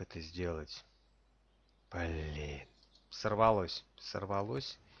мог это сделать. Блин. Сорвалось.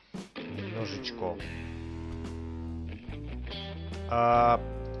 Сорвалось. Немножечко.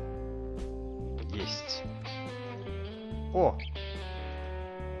 Есть. О!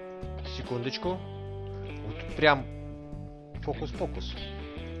 Секундочку. Вот тут прям фокус-покус.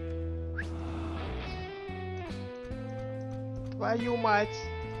 Твою мать!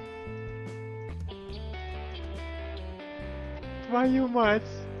 Твою мать!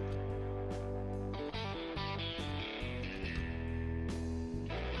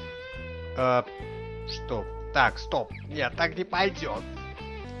 Что? Так, стоп. Нет, так не пойдет.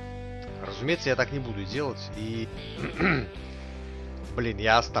 Разумеется, я так не буду делать. И... Блин,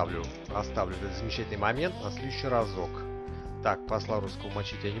 я оставлю этот замечательный момент на следующий разок. Так, посла русского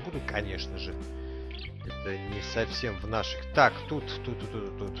мочить я не буду, конечно же. Это не совсем в наших... Так, тут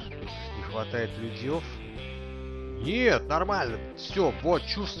не хватает людев. Нет, нормально. Все, вот,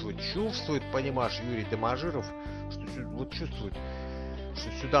 чувствует, понимаешь, Юрий Доможиров, что вот чувствует,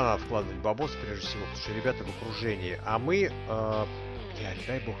 что сюда надо вкладывать бабос, прежде всего, потому что ребята в окружении. А мы...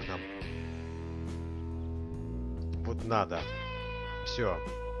 дай бог нам. Вот надо. Все.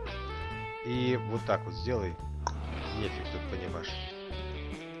 И вот так вот сделай. Нефиг тут, понимаешь,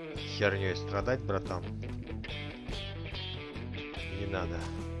 херней страдать, братан. Не надо.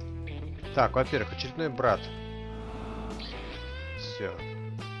 Так, во-первых, очередной брат. Все.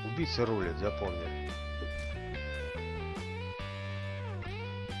 Убийца рулит, запомни.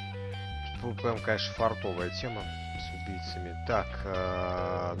 Тут прям, конечно, фартовая тема с убийцами. Так,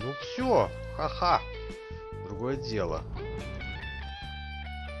 ну все. Ха-ха. Другое дело.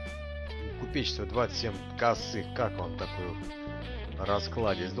 Купечество 27 косых. Как он такой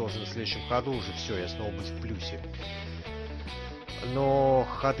раскладец? Должен в следующем ходу уже все, я снова быть в плюсе. Но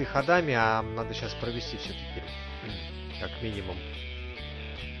ходы ходами, а надо сейчас провести все-таки. Как минимум.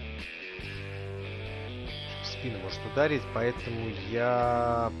 В спину может ударить, поэтому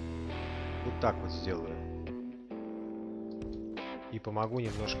я вот так вот сделаю. И помогу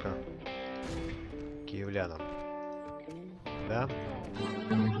немножко киевлянам. Да?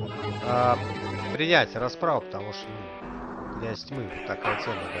 Принять расправу, потому что князь тьмы, такая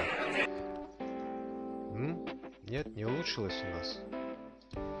тема, да. Нет, не улучшилось у нас.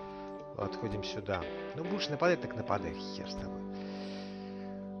 Отходим сюда. Ну, будешь нападать, так нападай, хер с тобой.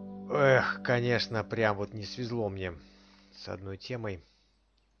 Эх, конечно, прям вот не свезло мне с одной темой.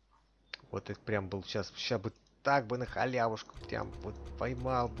 Вот это прям был сейчас бы так бы на халявушку прям вот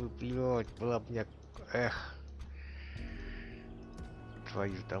поймал бы, блядь, была бы мне... Эх.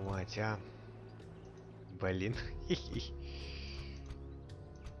 Твою-то мать, а. Блин.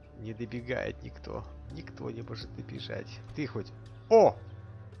 Не добегает никто. Никто не может добежать. Ты хоть... О!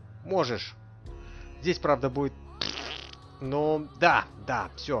 Можешь. Здесь, правда, будет... Ну, да,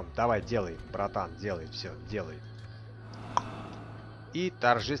 все. Давай, делай, братан, делай, все, делай. И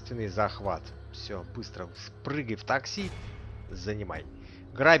торжественный захват. Все, быстро спрыгай в такси. Занимай.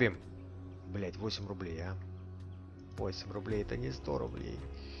 Грабим. Блять, 8 рублей, а. 8 рублей, это не 100 рублей.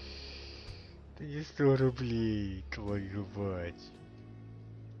 Это не 100 рублей, твою мать.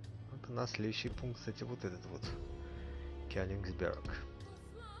 Вот у нас следующий пункт, кстати, вот этот вот. Кёнигсберг.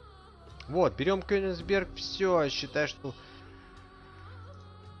 Вот, берем Кёнигсберг, все, считай, что...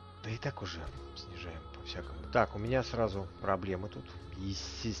 Да и так уже снижаем по-всякому. Так, у меня сразу проблемы тут,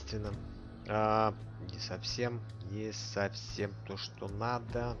 естественно. Не совсем то, что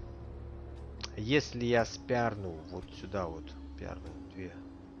надо. Если я спиарну вот сюда вот, пиарну 2,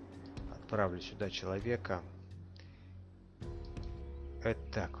 отправлю сюда человека. Это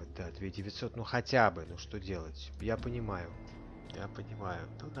так вот, да, 2900, ну хотя бы, ну что делать? Я понимаю,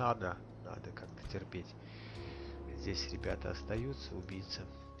 ну надо как-то терпеть. Здесь ребята остаются, убийца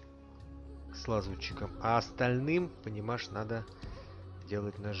с лазутчиком, а остальным, понимаешь, надо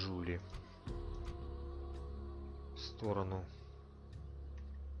делать на жули. В сторону.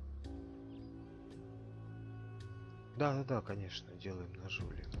 Да, конечно, делаем на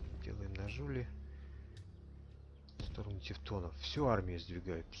жули. В сторону тевтонов. Всю армию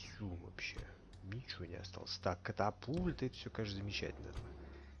сдвигают. Всю вообще. Ничего не осталось. Так, катапульты, это все, конечно, замечательно.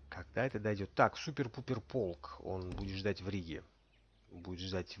 Когда это дойдет? Так, супер-пупер полк. Он будет ждать в Риге.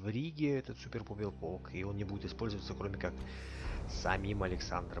 Этот супер-пупер полк. И он не будет использоваться, кроме как самим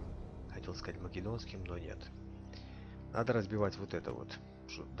Александром. Хотел сказать македонским, но нет. Надо разбивать вот это вот.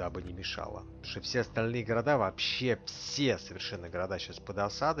 дабы не мешало. Потому что все остальные города, вообще все совершенно города сейчас под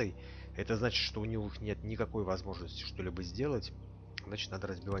осадой. Это значит, что у них нет никакой возможности что-либо сделать. Значит, надо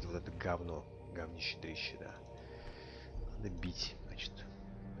разбивать вот это говно. Говнище-дрищи, да. Надо бить, значит.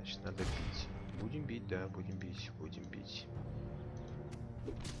 Значит, надо бить. Будем бить, да, будем бить, будем бить.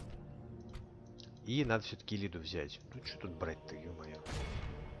 И надо все-таки Лиду взять. Ну, что тут брать-то, ё-моё.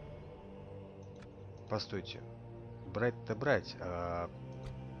 Постойте. Брать-то брать. Так,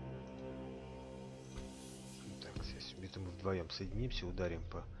 здесь где-то мы вдвоем соединимся, ударим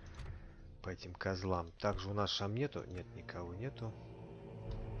по этим козлам. Также у нас шам нету. Нет, никого нету.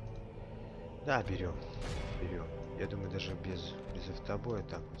 Да, берем. Берем. Я думаю, даже без автобоя.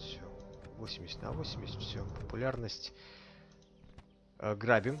 Так вот все. 80 на 80. Все. Популярность.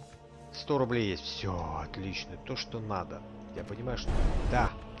 Грабим. 100 рублей есть. Все, отлично. То, что надо. Я понимаю, что...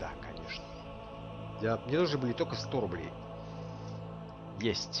 Да, да, конечно. Мне нужны были только 100 рублей.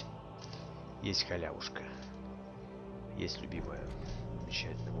 Есть. Есть халявушка. Есть любимая.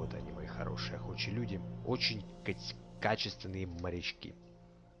 Замечательно. Вот они, мои хорошие охочие люди. Очень качественные морячки.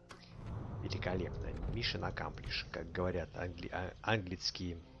 Великолепно. Mission accomplished, как говорят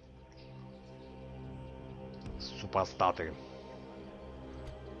английские супостаты.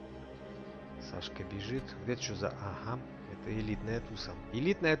 Сашка бежит. Это что за... Ага, это элитная туса.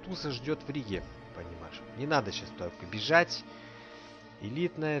 Элитная туса ждет в Риге, понимаешь? Не надо сейчас только бежать.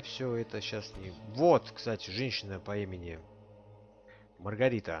 Элитная, все это сейчас не... Вот, кстати, женщина по имени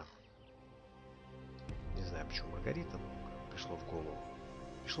Маргарита. Не знаю, почему Маргарита, пришло в голову.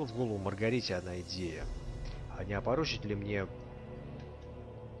 Пришло в голову Маргарите одна идея. А не опорочить ли мне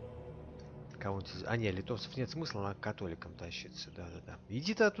кого-нибудь... А не, литовцев нет смысла на католикам тащиться. Да-да-да.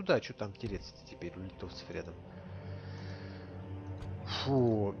 Иди-то туда, что там тереться теперь у литовцев рядом.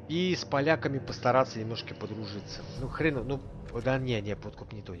 Фу. И с поляками постараться немножко подружиться. Ну, хрен... Ну, да не,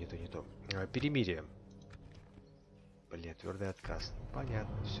 подкуп не то. Перемирие. Блин, твердый отказ.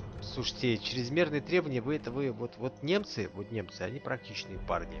 Понятно, все. Слушайте, чрезмерные требования, вот немцы, они практичные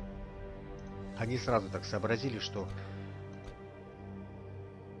парни. Они сразу так сообразили, что...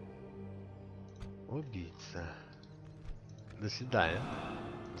 Убийца. До свидания.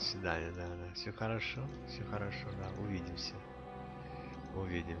 До свидания, да. Все хорошо, да. Увидимся.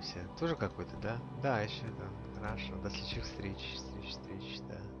 Тоже какой-то, да? Да, еще, да. Хорошо. До следующих встреч,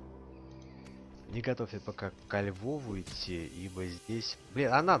 да. Не готов я пока ко Львову идти, ибо здесь...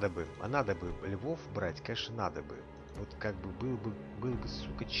 Блин, а надо бы Львов брать, конечно, надо бы. Вот как бы был бы,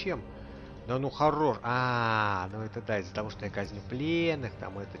 сука, чем? Да ну хорош. Ну это да, из-за того, что я казню пленных,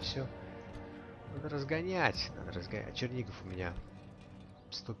 там это все. Надо разгонять. А Чернигов у меня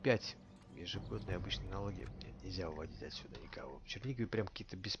 105 ежегодные обычные налоги. Нет, нельзя уводить отсюда никого. В Чернигове прям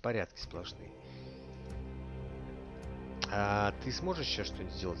какие-то беспорядки сплошные. А ты сможешь сейчас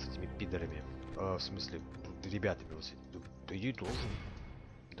что-нибудь сделать с этими пидорами? В смысле, ребятами вот с этими? Да иди должен.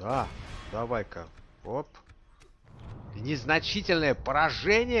 Да, давай-ка. Оп. Незначительное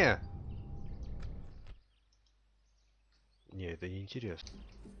поражение? Не, это не интересно.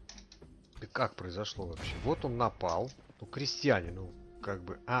 Да как произошло вообще? Вот он напал. Ну, крестьяне, ну, как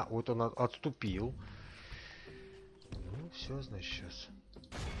бы... вот он отступил. Ну, все, значит, сейчас.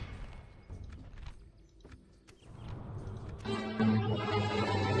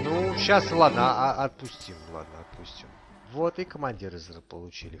 Ну, сейчас, ладно, отпустим. Вот и командиры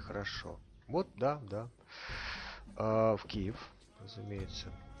получили, хорошо. Вот, да. В Киев,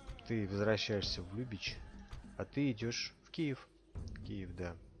 разумеется. Ты возвращаешься в Любич, а ты идешь в Киев.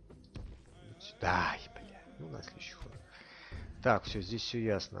 Да. Ай, бля, ну на следующий ход. Так, все, здесь все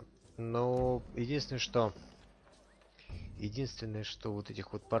ясно. Но единственное, что вот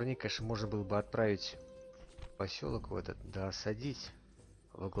этих вот парней, конечно, можно было бы отправить в поселок в этот, да, осадить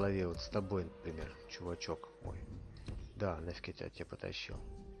во главе вот с тобой, например, чувачок мой. Да, нафиг я тебя потащил.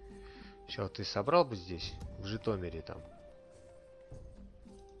 Сейчас ты собрал бы здесь, в Житомире там.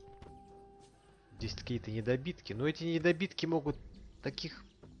 Здесь какие-то недобитки. Но эти недобитки могут таких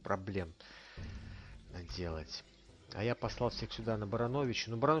проблем наделать. А я послал всех сюда на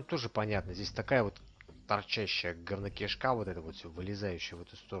Барановича. Ну, Баранов тоже понятно. Здесь такая вот торчащая говнокишка, вот это вот все, вылезающая в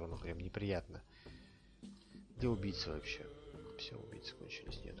эту сторону. Прям неприятно. Где убийца вообще? Все, убийцы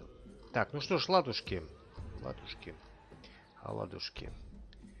кончились, нету. Так, ну что ж, ладушки. Ладушки.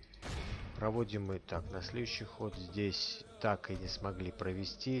 Проводим мы так, на следующий ход здесь так и не смогли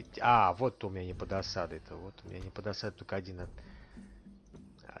провести. Вот у меня не под осадой-то. Вот у меня не под осадой, только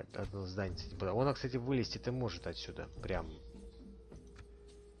одно здание. Он, кстати, вылезти-то может отсюда. Прям.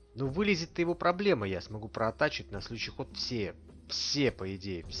 Ну, вылезет-то его проблема. Я смогу проатачить на следующий ход все. Все, по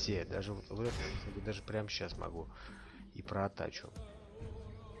идее, все. Даже вот это, даже прямо сейчас могу. И проатачу.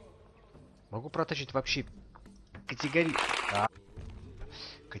 Могу протащить вообще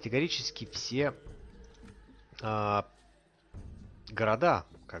категорически все города,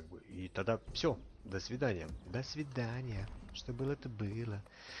 как бы. И тогда все. До свидания. До свидания. Что было, то было.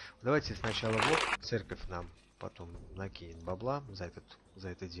 Давайте сначала вот церковь нам потом накинет бабла за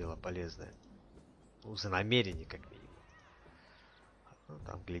это дело полезное. Ну, за намерение, как минимум. Ну,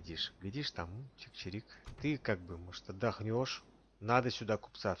 там, глядишь, там, чик-чирик. Ты, как бы, может, отдохнешь. Надо сюда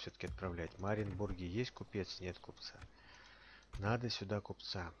купца все-таки отправлять. В Мариенбурге есть купец, нет купца. Надо сюда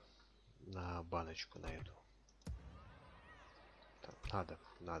купца. На баночку на эту. Там,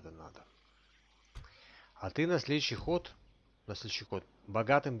 надо. А ты на следующий ход,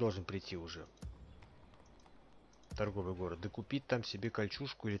 богатым должен прийти уже. Торговый город. Да купить там себе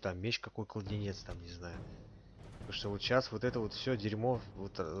кольчужку или там меч какой кладенец, там, не знаю. Потому что вот сейчас вот это вот все дерьмо,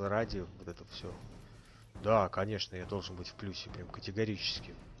 вот ради вот это все. Да, конечно, я должен быть в плюсе, прям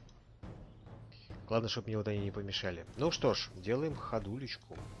категорически. Главное, чтобы мне вот они не помешали. Ну что ж, делаем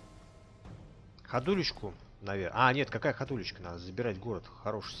ходулечку. Ходулечку, наверное. А, нет, какая ходулечка? Надо забирать город.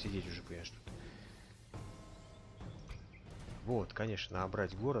 Хорош сидеть уже, понимаешь, тут. Вот, конечно, надо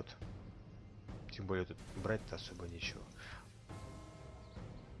брать город. Тем более тут брать-то особо нечего.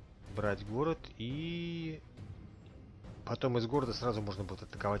 Брать город и... Потом из города сразу можно будет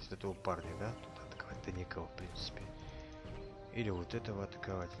атаковать вот этого парня, да? Тут атаковать-то некого, в принципе. Или вот этого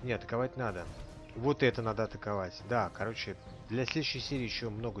атаковать. Не, атаковать надо. Вот это надо атаковать. Да, короче, для следующей серии еще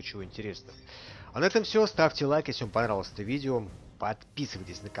много чего интересного. А на этом все. Ставьте лайк, если вам понравилось это видео.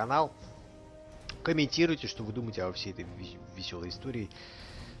 Подписывайтесь на канал. Комментируйте, что вы думаете о всей этой веселой истории.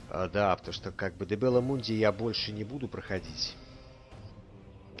 Да, потому что как бы Дебелла Мунди я больше не буду проходить.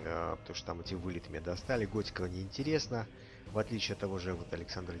 Потому что там эти вылеты меня достали. Готика неинтересно. В отличие от того же вот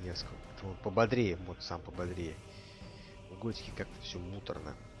Александра Невского. Он пободрее, мод сам пободрее. В Готике как-то все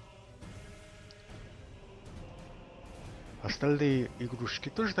муторно. Остальные игрушки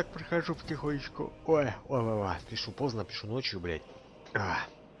тоже так прохожу потихонечку. Ой. Пишу поздно, пишу ночью, блядь.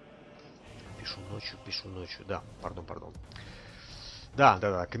 Пишу ночью. Да, пардон.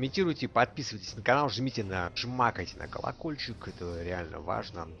 Да. Комментируйте, подписывайтесь на канал, жмакайте на колокольчик. Это реально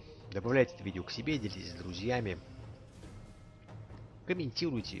важно. Добавляйте это видео к себе, делитесь с друзьями.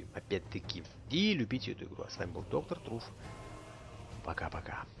 Комментируйте, опять-таки. И любите эту игру. А с вами был Доктор Труф.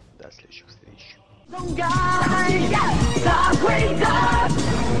 Пока-пока. До следующих встреч.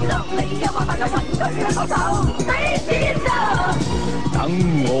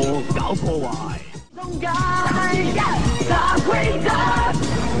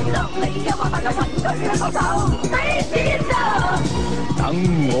等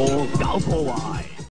我搞破壞。